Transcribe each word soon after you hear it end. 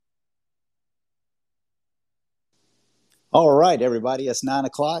All right, everybody, it's 9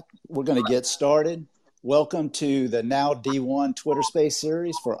 o'clock. We're going to get started. Welcome to the Now D1 Twitter Space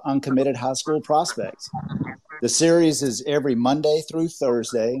series for Uncommitted High School Prospects. The series is every Monday through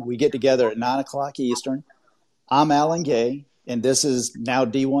Thursday. We get together at 9 o'clock Eastern. I'm Alan Gay, and this is Now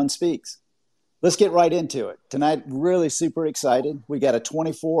D1 Speaks. Let's get right into it. Tonight, really super excited. We got a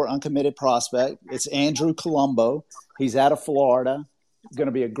 24 uncommitted prospect. It's Andrew Colombo. He's out of Florida. It's going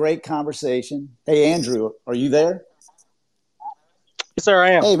to be a great conversation. Hey, Andrew, are you there? Yes, sir,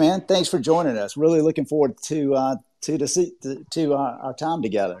 I am. Hey, man, thanks for joining us. Really looking forward to our time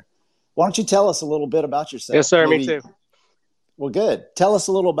together. Why don't you tell us a little bit about yourself? Yes, sir, me too. Well, good. Tell us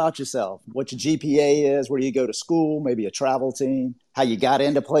a little about yourself, what your GPA is, where you go to school, maybe a travel team, how you got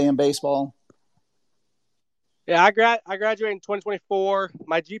into playing baseball. Yeah, I graduated in 2024.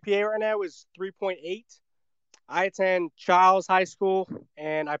 My GPA right now is 3.8. I attend Childs High School,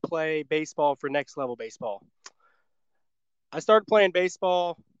 and I play baseball for Next Level Baseball. I started playing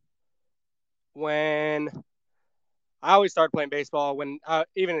baseball when I always started playing baseball when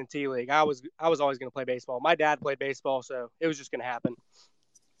even in T League. I was always going to play baseball. My dad played baseball, so it was just going to happen.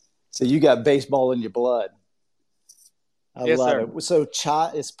 So you got baseball in your blood. I Yes, love sir. it. So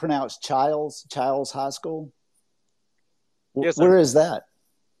it's pronounced Childs High School. Yes, sir. Where is that?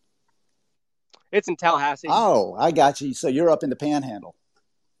 It's in Tallahassee. Oh, I got you. So you're up in the Panhandle.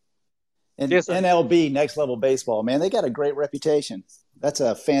 And Yes, sir. NLB, Next Level Baseball, man, they got a great reputation. That's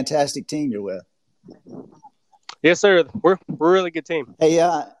a fantastic team you're with. Yes, sir. We're a really good team. Hey,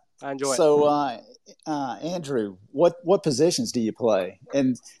 I enjoy it. So, Andrew, what positions do you play?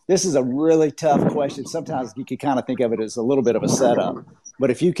 And this is a really tough question. Sometimes you could kind of think of it as a little bit of a setup. But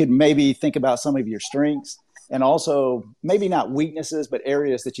if you could maybe think about some of your strengths and also maybe not weaknesses, but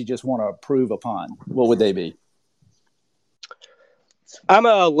areas that you just want to improve upon, what would they be? I'm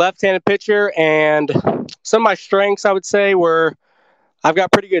a left-handed pitcher, and some of my strengths, I would say, were I've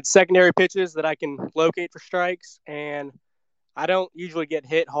got pretty good secondary pitches that I can locate for strikes, and I don't usually get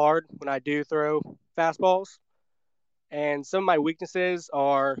hit hard when I do throw fastballs. And some of my weaknesses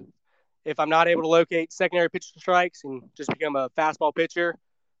are if I'm not able to locate secondary pitches for strikes and just become a fastball pitcher,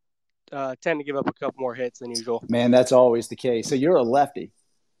 tend to give up a couple more hits than usual. Man, that's always the case. So you're a lefty.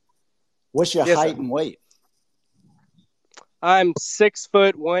 What's your Yes, height sir. and weight? I'm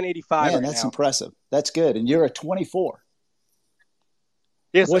 6'185" Man, right that's now. impressive. That's good. And you're a 24.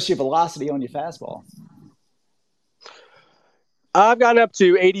 Yes, sir. What's your velocity on your fastball? I've gotten up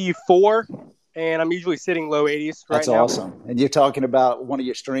to 84, and I'm usually sitting low 80s right That's now. awesome. And you're talking about one of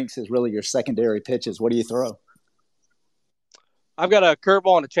your strengths is really your secondary pitches. What do you throw? I've got a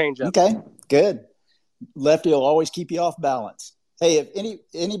curveball and a changeup. Okay, good. Lefty will always keep you off balance. Hey, if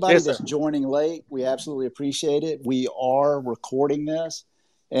anybody Yes, that's sir. joining late, we absolutely appreciate it. We are recording this,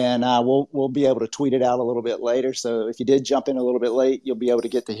 and we'll be able to tweet it out a little bit later. So if you did jump in a little bit late, you'll be able to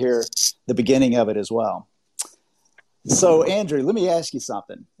get to hear the beginning of it as well. So, Andrew, let me ask you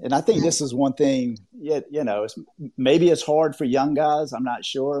something. And I think this is one thing, maybe it's hard for young guys. I'm not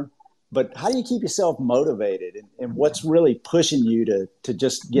sure. But how do you keep yourself motivated? And what's really pushing you to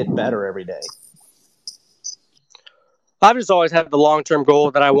just get better every day? I've just always had the long-term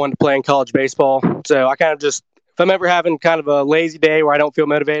goal that I wanted to play in college baseball. So I kind of just, if I'm ever having kind of a lazy day where I don't feel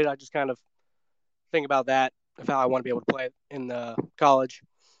motivated, I just kind of think about that, of how I want to be able to play in college.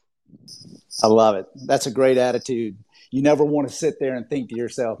 I love it. That's a great attitude. You never want to sit there and think to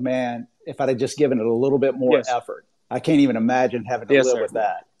yourself, man, if I'd have just given it a little bit more Yes. effort. I can't even imagine having to Yes, live sir. with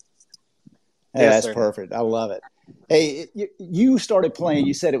that. Hey, Yes, that's sir. perfect. I love it. Hey, you started playing.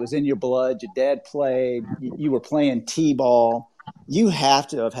 You said it was in your blood. Your dad played. You were playing t-ball. You have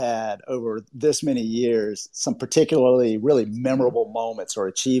to have had over this many years some particularly really memorable moments or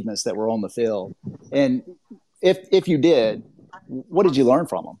achievements that were on the field. And if you did, what did you learn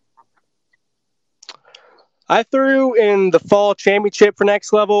from them? I threw in the fall championship for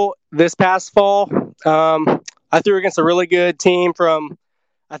Next Level this past fall. I threw against a really good team from,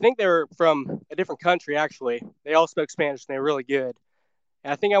 I think they were from a different country, actually. They all spoke Spanish, and they were really good.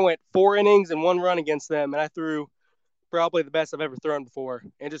 And I think I went 4 innings and 1 run against them, and I threw probably the best I've ever thrown before.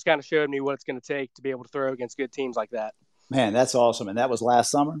 And it just kind of showed me what it's going to take to be able to throw against good teams like that. Man, that's awesome. And that was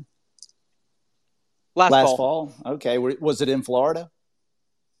last summer? Last Last fall. fall? Okay. Was it in Florida?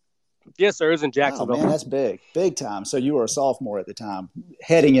 Yes, sir. It was in Oh, Jacksonville. man, that's big. Big time. So you were a sophomore at the time,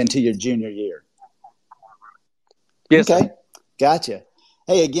 heading into your junior year. Yes, Okay. sir. Gotcha.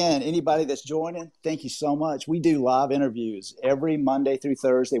 Hey, again, anybody that's joining, thank you so much. We do live interviews every Monday through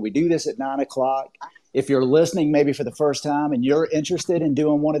Thursday. We do this at 9 o'clock. If you're listening maybe for the first time and you're interested in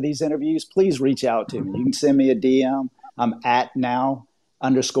doing one of these interviews, please reach out to me. You can send me a DM. I'm at now_D1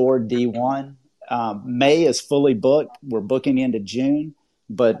 May is fully booked. We're booking into June,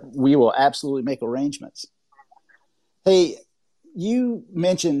 but we will absolutely make arrangements. Hey, you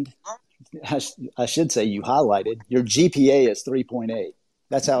mentioned, I should say you highlighted, your GPA is 3.8.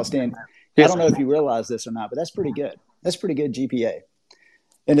 That's outstanding. I Yes, don't know if you realize this or not, but that's pretty good. That's pretty good GPA.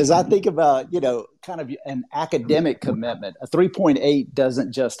 And as I think about, kind of an academic commitment, a 3.8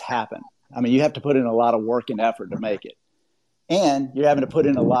 doesn't just happen. I mean, you have to put in a lot of work and effort to make it. And you're having to put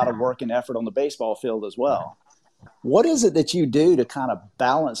in a lot of work and effort on the baseball field as well. What is it that you do to kind of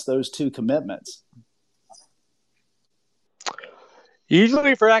balance those two commitments?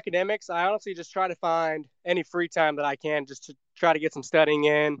 usually for academics, I honestly just try to find any free time that I can just to try to get some studying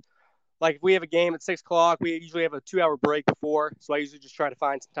in. Like if we have a game at 6 o'clock, we usually have a 2 hour break before. So I usually just try to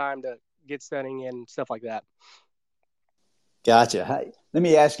find some time to get studying in and stuff like that. Gotcha. Hey, let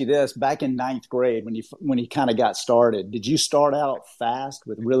me ask you this: back in ninth grade, when you kind of got started, did you start out fast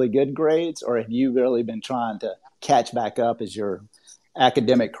with really good grades, or have you really been trying to catch back up as your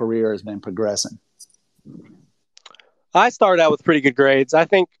academic career has been progressing? I started out with pretty good grades. I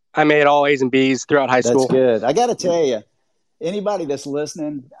think I made all A's and B's throughout high That's school. good. I got to tell you, anybody that's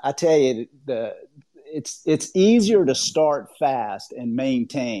listening, I tell you, it's easier to start fast and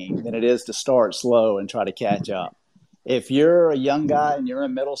maintain than it is to start slow and try to catch up. If you're a young guy and you're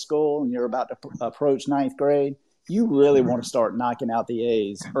in middle school and you're about to approach ninth grade, you really want to start knocking out the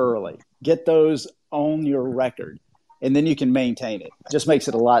A's early. Get those on your record, and then you can maintain it. Just makes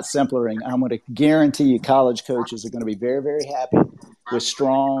it a lot simpler. And I'm going to guarantee you college coaches are going to be very, very happy with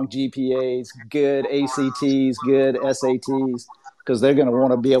strong GPAs, good ACTs, good SATs, because they're going to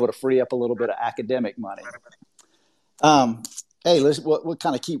want to be able to free up a little bit of academic money. Um, hey, we'll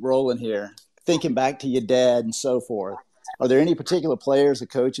kind of keep rolling here. Thinking back to your dad and so forth, are there any particular players or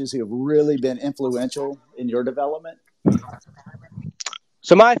coaches who have really been influential in your development?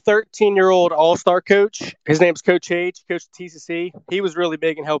 So my 13-year-old all-star coach, his name's Coach H, Coach TCC. He was really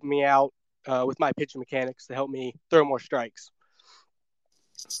big in helping me out with my pitching mechanics to help me throw more strikes.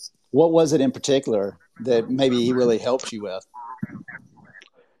 What was it in particular that maybe he really helped you with?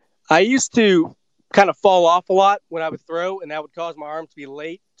 I used to kind of fall off a lot when I would throw, and that would cause my arm to be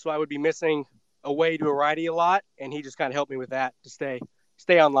late. So I would be missing a way to a righty a lot, and he just kind of helped me with that to stay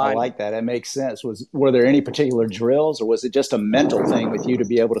I online. like that. That makes sense. Were there any particular drills, or was it just a mental thing with you to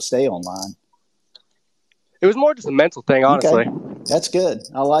be able to stay online? It was more just a mental thing, honestly. Okay, that's good.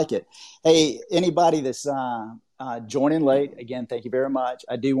 I like it. Hey, anybody that's joining late, again, thank you very much.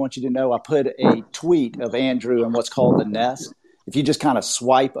 I do want you to know I put a tweet of Andrew in what's called the Nest. If you just kind of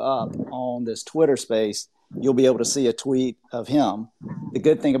swipe up on this Twitter space, you'll be able to see a tweet of him. The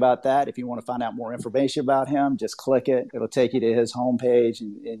good thing about that, if you want to find out more information about him, just click it. It'll take you to his homepage,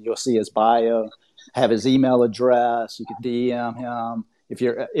 and you'll see his bio, have his email address. You can DM him. If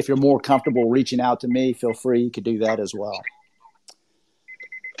you're more comfortable reaching out to me, feel free. You could do that as well.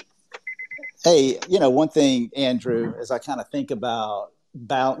 Hey, one thing, Andrew, as I kind of think about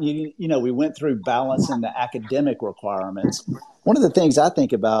we went through balancing the academic requirements. One of the things I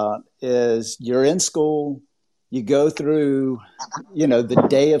think about is you're in school, you go through, the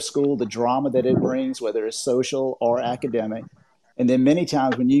day of school, the drama that it brings, whether it's social or academic. And then many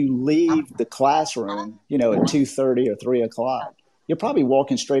times when you leave the classroom, at 2:30 or 3 o'clock, you're probably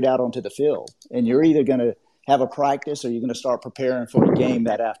walking straight out onto the field, and you're either going to have a practice or you're going to start preparing for a game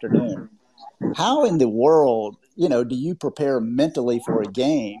that afternoon. How in the world, do you prepare mentally for a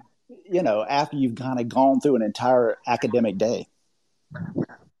game, after you've kind of gone through an entire academic day?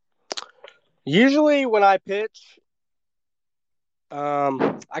 Usually when I pitch,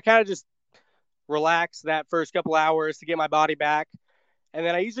 I kind of just relax that first couple hours to get my body back. And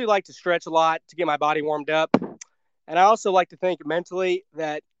then I usually like to stretch a lot to get my body warmed up. And I also like to think mentally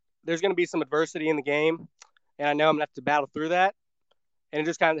that there's going to be some adversity in the game. And I know I'm going to have to battle through that. And it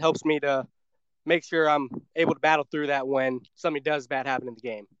just kind of helps me to make sure I'm able to battle through that when something does bad happen in the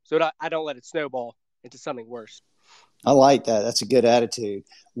game. So I don't let it snowball into something worse. I like that. That's a good attitude.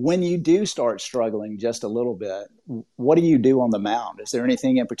 When you do start struggling just a little bit, what do you do on the mound? Is there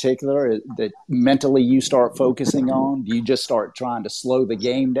anything in particular that mentally you start focusing on? Do you just start trying to slow the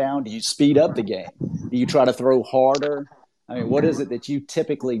game down? Do you speed up the game? Do you try to throw harder? I mean, what is it that you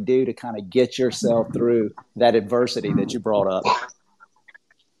typically do to kind of get yourself through that adversity that you brought up?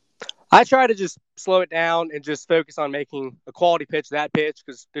 I try to just slow it down and just focus on making a quality pitch that pitch,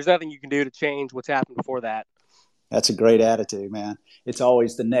 because there's nothing you can do to change what's happened before that. That's a great attitude, man. It's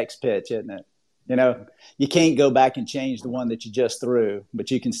always the next pitch, isn't it? You can't go back and change the one that you just threw, but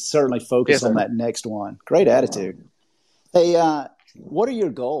you can certainly focus on that next one. Great attitude. Hey, What are your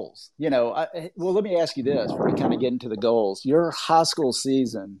goals? Well, let me ask you this before we kind of get into the goals. Your high school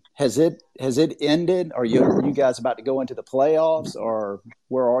season, has it ended? Are you guys about to go into the playoffs, or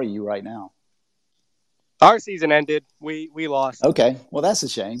where are you right now? Our season ended. We lost. Okay, well that's a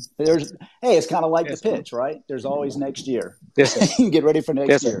shame. Hey, it's kind of like the Yes, sir. pitch, right? There's always next year. Yes, sir. Get ready for next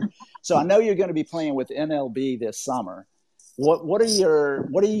Yes, sir. year. So I know you're going to be playing with NLB this summer. What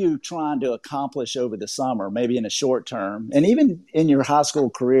are you trying to accomplish over the summer, maybe in a short term, and even in your high school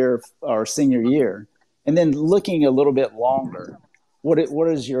career or senior year, and then looking a little bit longer? What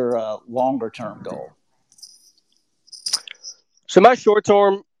is your longer term goal? So my short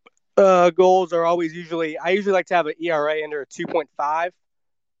term goals are always I usually like to have an ERA under 2.5,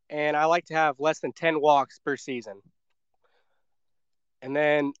 and I like to have less than 10 walks per season. And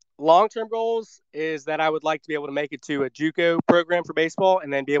then long term goals is that I would like to be able to make it to a JUCO program for baseball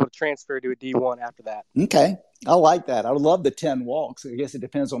and then be able to transfer to a D1 after that. Okay, I like that. I would love the 10 walks. I guess it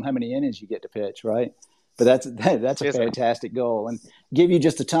depends on how many innings you get to pitch, right? But that's a Yes, sir. fantastic goal, and give you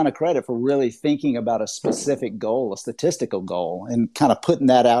just a ton of credit for really thinking about a specific goal, a statistical goal, and kind of putting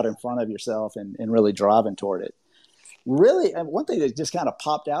that out in front of yourself and really driving toward it. Really, and one thing that just kind of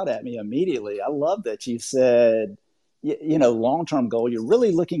popped out at me immediately, I love that you said, long-term goal, you're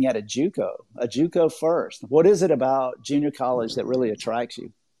really looking at a JUCO first. What is it about junior college that really attracts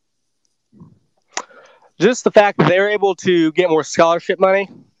you? Just the fact that they're able to get more scholarship money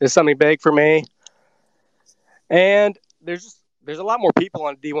is something big for me. And there's a lot more people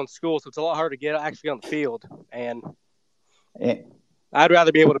on D1 school, so it's a lot harder to get actually on the field. And And, I'd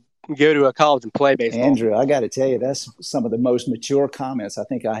rather be able to go to a college and play baseball. Andrew, I got to tell you, that's some of the most mature comments I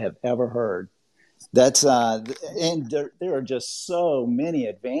think I have ever heard. That's and there are just so many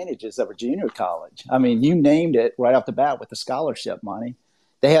advantages of a junior college. I mean, you named it right off the bat with the scholarship money.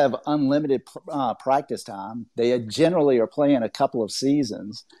 They have unlimited practice time. They generally are playing a couple of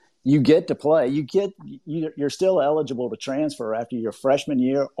seasons. You get to play. You're still eligible to transfer after your freshman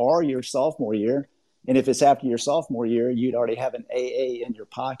year or your sophomore year. And if it's after your sophomore year, you'd already have an AA in your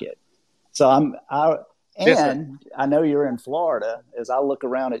pocket. So Yes, sir. I know you're in Florida. As I look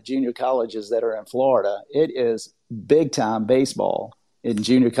around at junior colleges that are in Florida, it is big time baseball in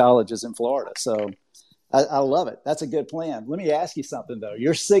junior colleges in Florida. So I love it. That's a good plan. Let me ask you something though.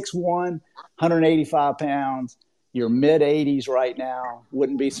 You're 6'1", 185 pounds. You're mid 80s right now.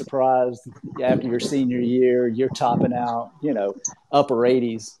 Wouldn't be surprised after your senior year, you're topping out, upper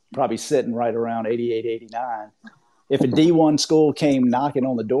 80s, probably sitting right around 88, 89. If a D1 school came knocking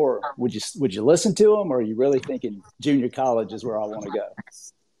on the door, would you listen to them, or are you really thinking junior college is where I want to go?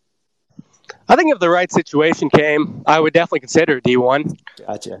 I think if the right situation came, I would definitely consider D1.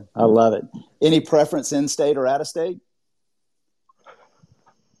 Gotcha. I love it. Any preference in state or out of state?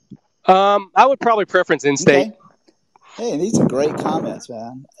 I would probably preference in-state. Okay. Hey, these are great comments,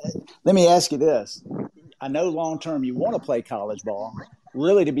 man. Let me ask you this. I know long term you want to play college ball.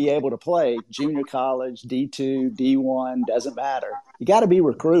 Really, to be able to play junior college, D2, D1, doesn't matter. You got to be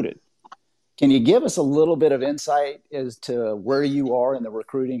recruited. Can you give us a little bit of insight as to where you are in the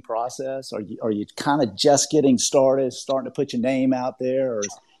recruiting process? Are you kind of just getting started, starting to put your name out there, or has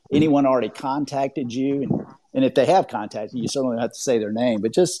anyone already contacted you? And if they have contacted you, you certainly don't have to say their name,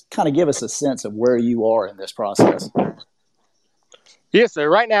 but just kind of give us a sense of where you are in this process. Yes, sir.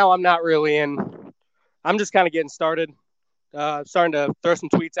 Right now, I'm not really in. I'm just kind of getting started. Starting to throw some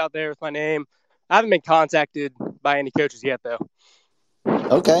tweets out there with my name. I haven't been contacted by any coaches yet, though.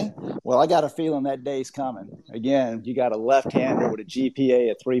 Okay. Well, I got a feeling that day's coming. Again, you got a left-hander with a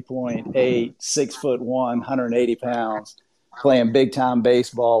GPA of 3.8, 6'1", 180 pounds, playing big-time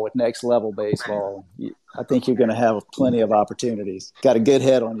baseball with next-level baseball. I think you're going to have plenty of opportunities. Got a good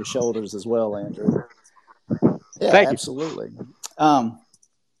head on your shoulders as well, Andrew. Yeah, Thank you. absolutely. I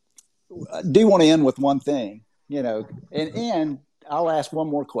do want to end with one thing, and I'll ask one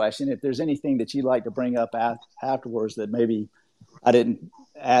more question. If there's anything that you'd like to bring up afterwards that maybe I didn't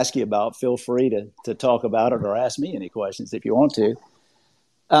ask you about, feel free to talk about it or ask me any questions if you want to.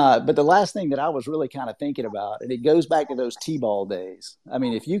 But the last thing that I was really kind of thinking about, and it goes back to those T-ball days. I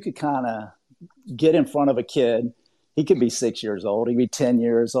mean, if you could kind of get in front of a kid, he could be 6 years old, he could be 10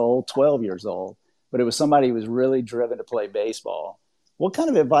 years old, 12 years old, but it was somebody who was really driven to play baseball. What kind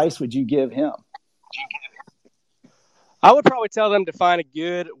of advice would you give him? I would probably tell them to find a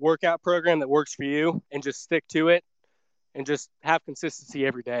good workout program that works for you and just stick to it and just have consistency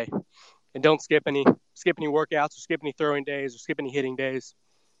every day. And don't skip any workouts or skip any throwing days or skip any hitting days.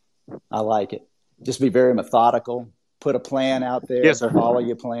 I like it. Just be very methodical. Put a plan out there. Yes, sir. Follow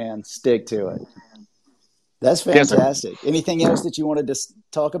your plan. Stick to it. That's Yes, sir. fantastic. Anything else that you wanted to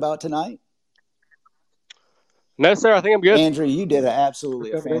talk about tonight? No, sir. I think I'm good. Andrew, you did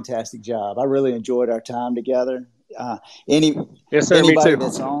absolutely a fantastic job. I really enjoyed our time together. Uh, any Yes, sir. Me Anybody too.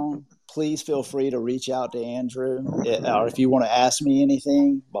 that's on, please feel free to reach out to Andrew, or if you want to ask me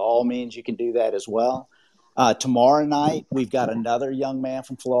anything, by all means, you can do that as well. Tomorrow night, we've got another young man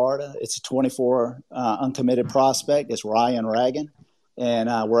from Florida. It's a 24 uncommitted prospect. It's Ryan Ragan.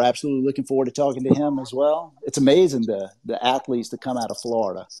 And we're absolutely looking forward to talking to him as well. It's amazing the athletes that come out of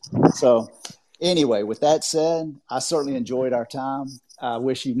Florida. So, anyway, with that said, I certainly enjoyed our time. I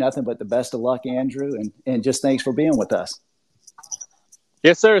wish you nothing but the best of luck, Andrew, and just thanks for being with us.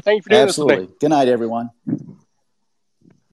 Yes, sir. Thank you for doing this with me. Absolutely. Good night, everyone.